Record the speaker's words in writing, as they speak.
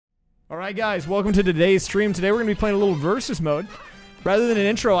Alright guys, welcome to today's stream. Today we're going to be playing a little versus mode. Rather than an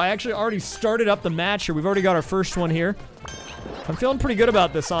intro, I actually already started up the match here. We've already got our first one here. I'm feeling pretty good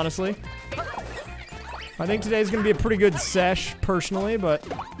about this, honestly. I think today's going to be a pretty good sesh, personally, but,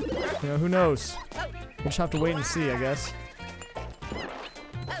 you know, who knows? We'll just have to wait and see, I guess.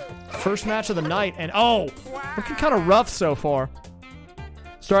 First match of the night, and oh! Looking kind of rough so far.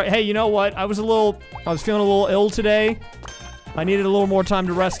 Sorry, hey, you know what? I was feeling a little ill today. I needed a little more time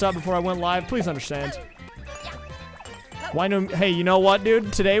to rest up before I went live. Please understand. Why no? Hey, you know what,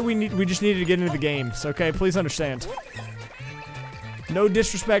 dude? Today we just needed to get into the games. Okay, please understand. No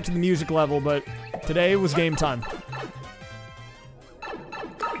disrespect to the music level, but today was game time.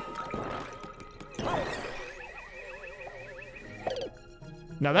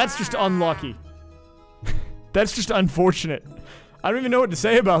 Now that's just unlucky. That's just unfortunate. I don't even know what to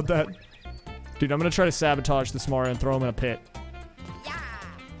say about that. Dude, I'm gonna try to sabotage this Mario and throw him in a pit.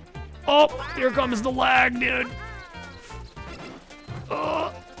 Oh, here comes the lag, dude.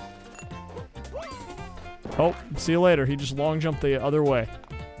 Oh, see you later. He just long jumped the other way.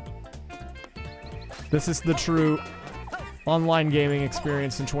 This is the true online gaming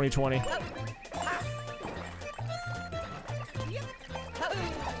experience in 2020.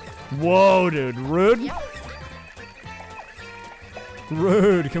 Whoa, dude. Rude.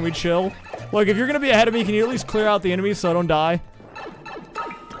 Rude. Can we chill? Look, if you're gonna be ahead of me, can you at least clear out the enemies so I don't die?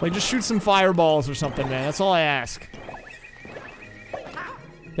 Like, just shoot some fireballs or something, man. That's all I ask.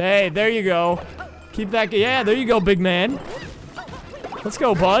 Hey, there you go. Keep that... Yeah, there you go, big man. Let's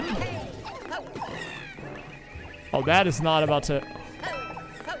go, bud. Oh, that is not about to...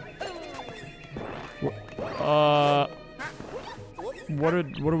 What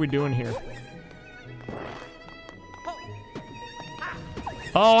are we doing here?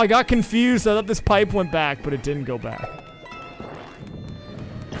 Oh, I got confused. I thought this pipe went back, but it didn't go back.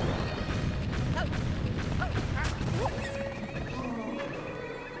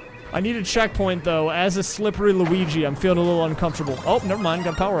 I need a checkpoint, though. As a slippery Luigi, I'm feeling a little uncomfortable. Oh, never mind.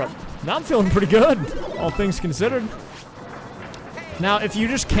 Got power up. Now I'm feeling pretty good, all things considered. Now, if you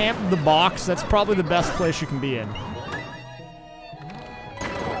just camp the box, that's probably the best place you can be in.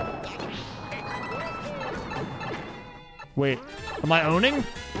 Wait, am I owning?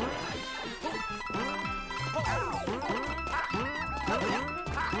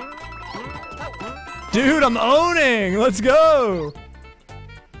 Dude, I'm owning! Let's go!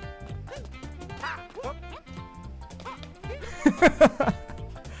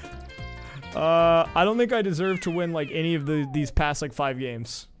 I don't think I deserve to win, like, any of these past, like, 5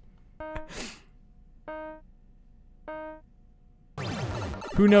 games.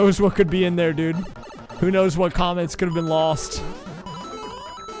 Who knows what could be in there, dude? Who knows what comments could have been lost?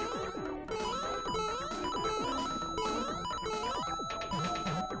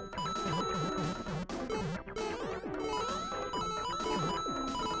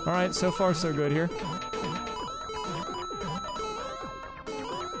 Alright, so far so good here.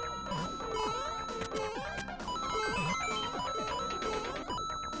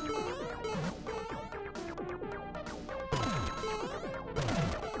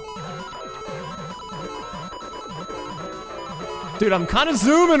 Dude, I'm kind of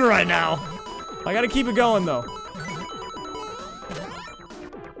zooming right now. I gotta keep it going, though.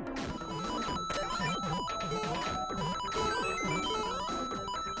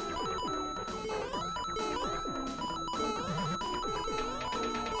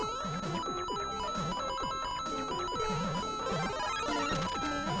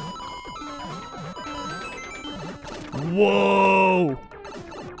 Whoa!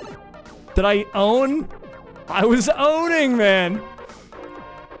 Did I own? I was owning, man!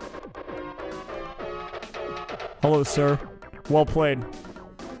 Hello, sir. Well played.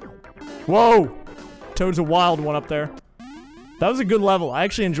 Whoa! Toad's a wild one up there. That was a good level. I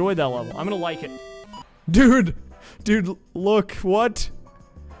actually enjoyed that level. I'm gonna like it. Dude! Dude, look. What?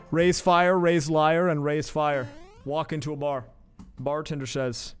 Raise fire, raise liar, and raise fire. Walk into a bar. Bartender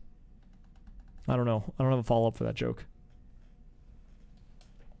says... I don't know. I don't have a follow-up for that joke.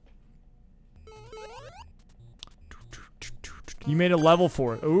 You made a level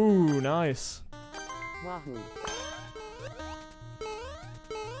for it. Ooh, nice. Wahoo.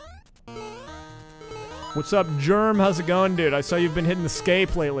 What's up, Germ? How's it going, dude? I saw you've been hitting the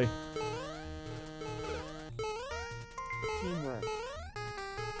scape lately. Teamwork.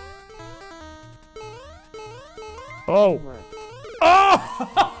 Oh. Teamwork.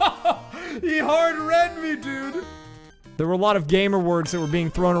 Oh! He hard read me, dude. There were a lot of gamer words that were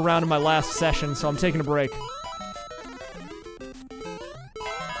being thrown around in my last session, so I'm taking a break.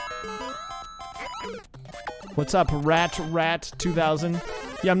 What's up, Rat 2000?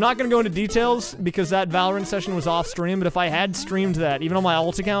 Yeah, I'm not gonna go into details because that Valorant session was off stream, but if I had streamed that, even on my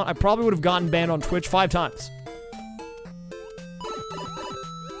alt account, I probably would have gotten banned on Twitch 5 times.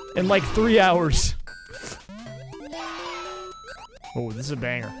 In like 3 hours. Oh, this is a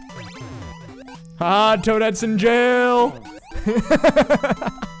banger. Ah, Toadette's in jail!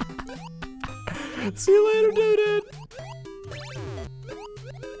 See you later, Toadette!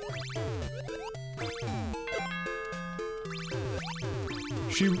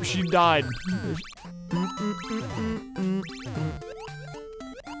 She died.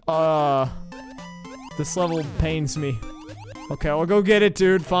 This level pains me. Okay, I'll go get it,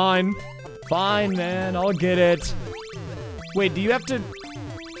 dude. Fine. Fine, man. I'll get it. Wait, do you have to...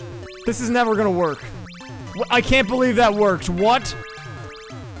 This is never gonna work. I can't believe that worked. What?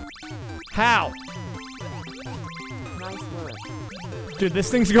 How? Nice work. Dude, this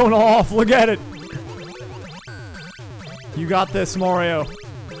thing's going off. Look at it. You got this, Mario.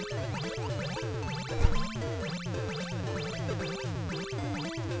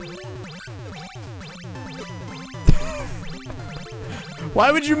 Why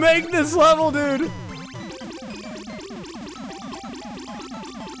would you make this level, dude?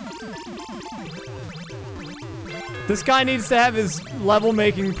 This guy needs to have his level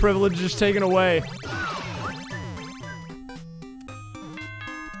making privileges taken away.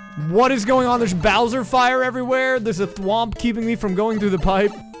 What is going on? There's Bowser fire everywhere. There's a thwomp keeping me from going through the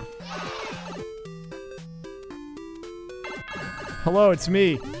pipe. Hello, it's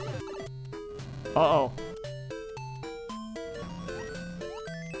me. Uh-oh.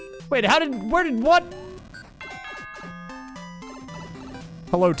 Wait, what?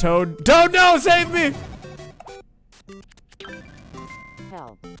 Hello, Toad. Toad, no, save me!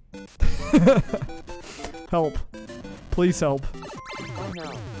 Help. Help. Please help. Oh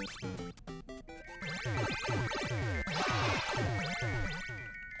no.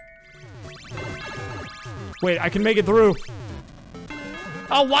 Wait, I can make it through.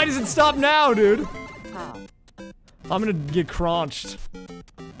 Oh, why does it stop now, dude? How? I'm gonna get crunched.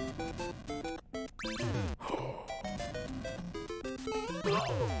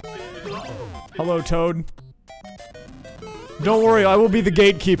 Hello, Toad. Don't worry, I will be the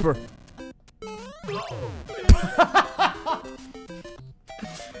gatekeeper.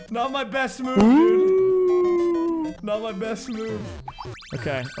 Not my best move, dude. Not my best move.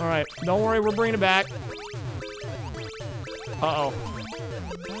 Okay, alright. Don't worry, we're bringing it back. Uh-oh.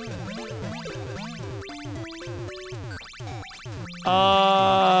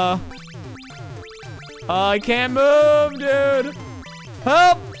 I can't move, dude.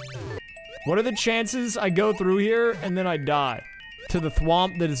 Help! What are the chances I go through here and then I die? To the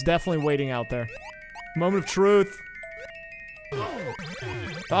thwomp that is definitely waiting out there. Moment of truth.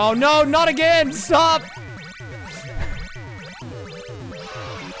 Oh no, not again! Stop!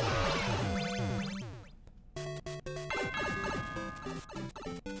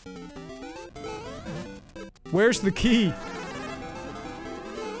 Where's the key?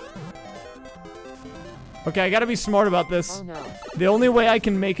 Okay, I gotta be smart about this. Oh no. The only way I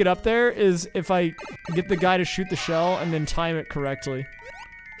can make it up there is if I get the guy to shoot the shell and then time it correctly.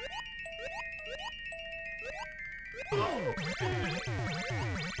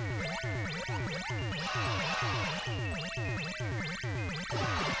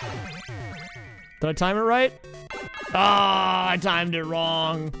 Did I time it right? Ah, I timed it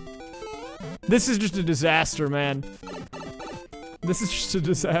wrong. This is just a disaster, man. This is just a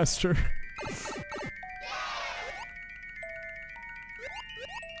disaster.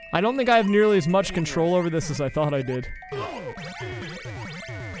 I don't think I have nearly as much control over this as I thought I did.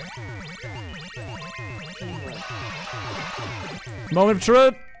 Moment of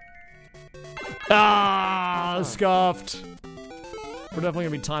truth. Ah, scuffed. We're definitely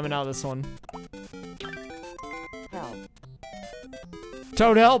gonna be timing out this one. Help.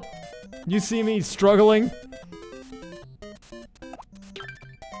 Toad, help! You see me struggling?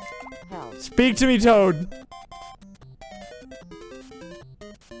 Help. Speak to me, Toad.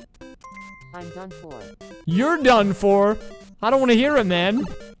 I'm done for. You're done for. I don't want to hear it, man.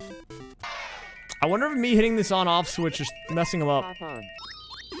 I wonder if me hitting this on-off switch is messing him up. Hop on.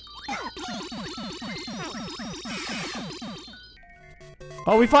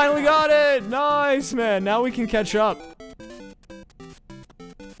 Oh, we finally got it! Nice, man. Now we can catch up.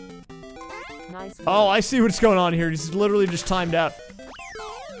 Nice work. Oh, I see what's going on here. He's literally just timed out.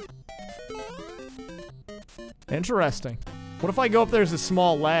 Interesting. What if I go up there as a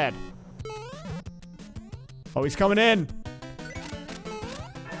small lad? Oh, he's coming in.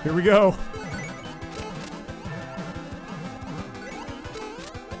 Here we go.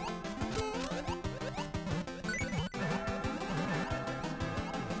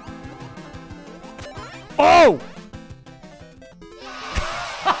 Oh!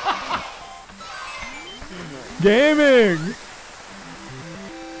 Gaming!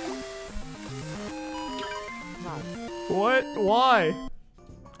 Nice. What? Why?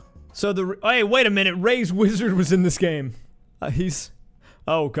 So hey, wait a minute. Ray's wizard was in this game.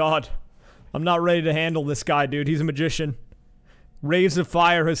 Oh god. I'm not ready to handle this guy, dude. He's a magician. Rays of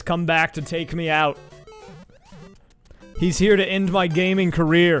Fire has come back to take me out. He's here to end my gaming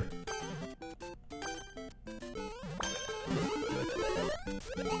career.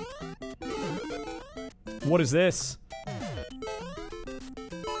 What is this?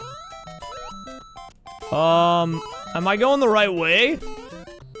 Am I going the right way?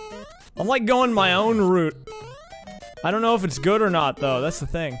 I'm like going my own route. I don't know if it's good or not though, that's the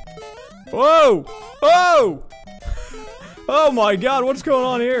thing. Whoa! Whoa! Oh my god, what's going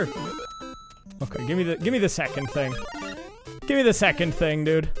on here? Okay, give me the second thing. Give me the second thing,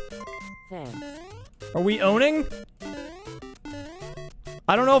 dude. Thanks. Are we owning?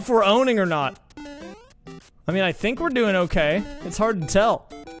 I don't know if we're owning or not. I mean, I think we're doing okay. It's hard to tell.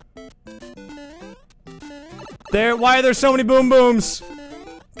 Why are there so many boom booms?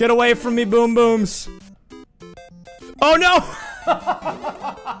 Get away from me, boom booms. Oh no!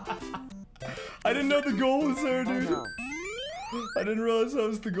 I didn't know the goal was there, dude. Oh, no. I didn't realize that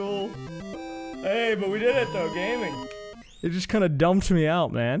was the goal. Hey, but we did it though, gaming. It just kind of dumped me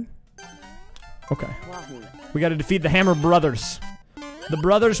out, man. Okay. Wahoo. We gotta defeat the Hammer Brothers. The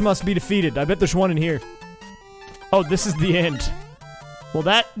brothers must be defeated. I bet there's one in here. Oh, this is the end. Well,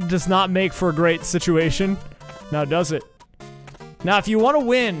 that does not make for a great situation. Now, does it? Now, if you want to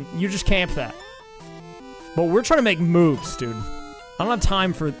win, you just camp that. But we're trying to make moves, dude. I don't have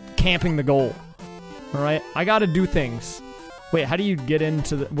time for camping the goal. Alright? I gotta do things. Wait, how do you get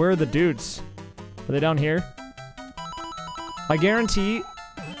into the... Where are the dudes? Are they down here? I guarantee,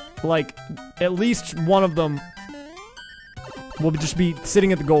 like, at least one of them will just be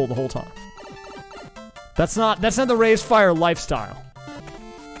sitting at the goal the whole time. That's not the raysfire lifestyle.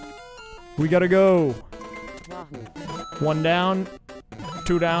 We gotta go. Wahoo. One down,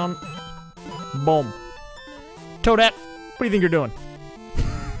 two down, boom. Toadette, what do you think you're doing?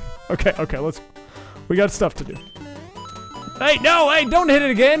 Okay, we got stuff to do. Hey, no, hey, don't hit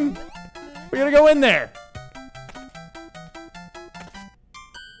it again. We gotta go in there.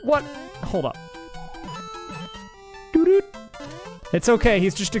 What? Hold up. Doo-doo. It's okay,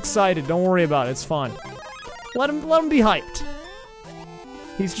 he's just excited. Don't worry about it, it's fine. Let him be hyped.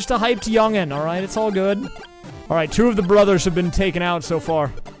 He's just a hyped youngin', alright? It's all good. Alright, 2 of the brothers have been taken out so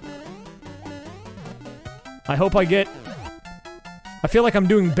far. I hope I get... I feel like I'm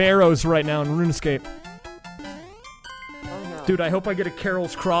doing barrows right now in RuneScape. Oh, no. Dude, I hope I get a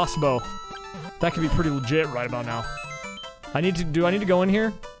Carol's crossbow. That could be pretty legit right about now. Do I need to go in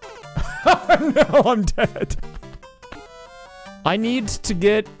here? No, I'm dead. I need to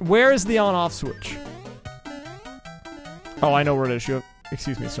get... Where is the on-off switch? Oh, I know where it is.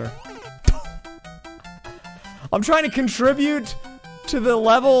 Excuse me, sir. I'm trying to contribute to the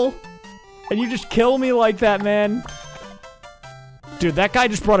level, and you just kill me like that, man. Dude, that guy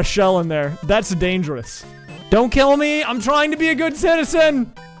just brought a shell in there. That's dangerous. Don't kill me. I'm trying to be a good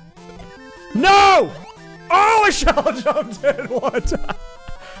citizen. No! Oh, a shell jumped in. What?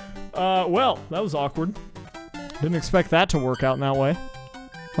 Well, that was awkward. Didn't expect that to work out in that way.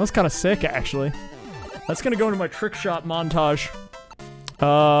 That was kind of sick, actually. That's gonna go into my trick shot montage.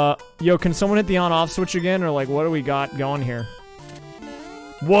 Yo, can someone hit the on-off switch again? Or, like, what do we got going here?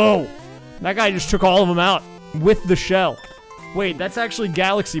 Whoa! That guy just took all of them out with the shell. Wait, that's actually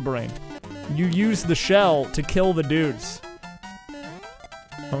Galaxy Brain. You use the shell to kill the dudes.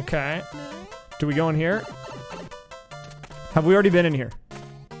 Okay. Do we go in here? Have we already been in here?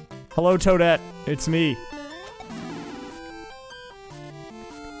 Hello, Toadette. It's me.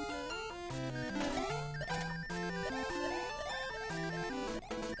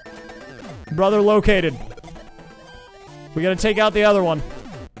 Brother located. We gotta take out the other one.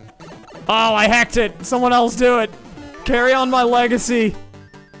 Oh, I hacked it. Someone else do it. Carry on my legacy.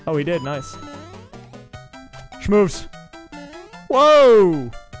 Oh, he did. Nice. Schmoves. Whoa!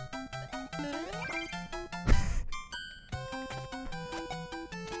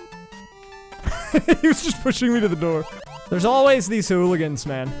 He was just pushing me to the door. There's always these hooligans,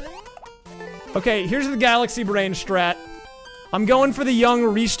 man. Okay, here's the Galaxy Brain strat. I'm going for the young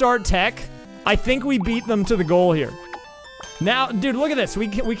restart tech. I think we beat them to the goal here. Now, dude, look at this. We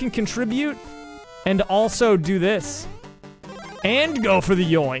can contribute and also do this. And go for the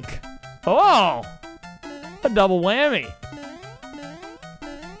yoink. Oh! A double whammy.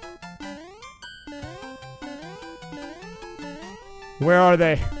 Where are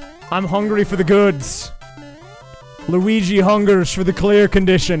they? I'm hungry for the goods. Luigi hungers for the clear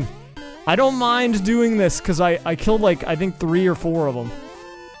condition. I don't mind doing this because I killed like, I think 3 or 4 of them.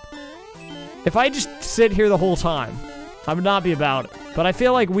 If I just sit here the whole time, I would not be about it. But I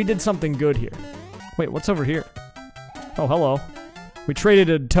feel like we did something good here. Wait, what's over here? Oh, hello. We traded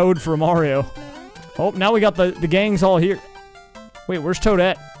a Toad for a Mario. Oh, now we got the gangs all here. Wait, where's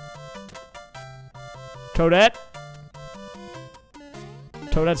Toadette? Toadette?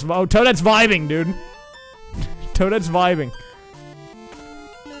 Toadette's vibing, dude. Toadette's vibing.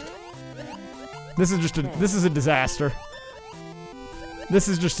 This is a disaster. This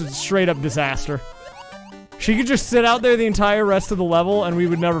is just a straight up disaster. She could just sit out there the entire rest of the level and we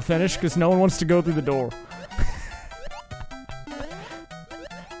would never finish because no one wants to go through the door.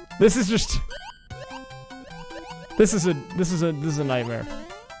 This is just... This is a nightmare.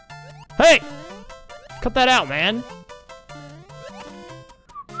 Hey! Cut that out, man.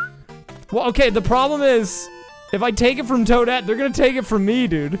 Well, okay, the problem is, if I take it from Toadette, they're gonna take it from me,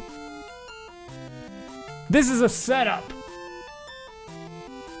 dude. This is a setup.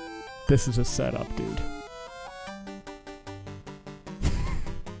 This is a setup, dude.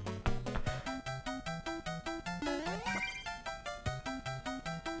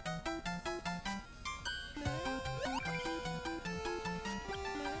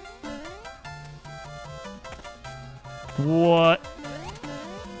 What?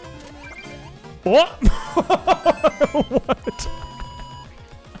 What? What?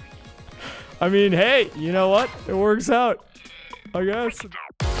 I mean, hey, you know what? It works out, I guess.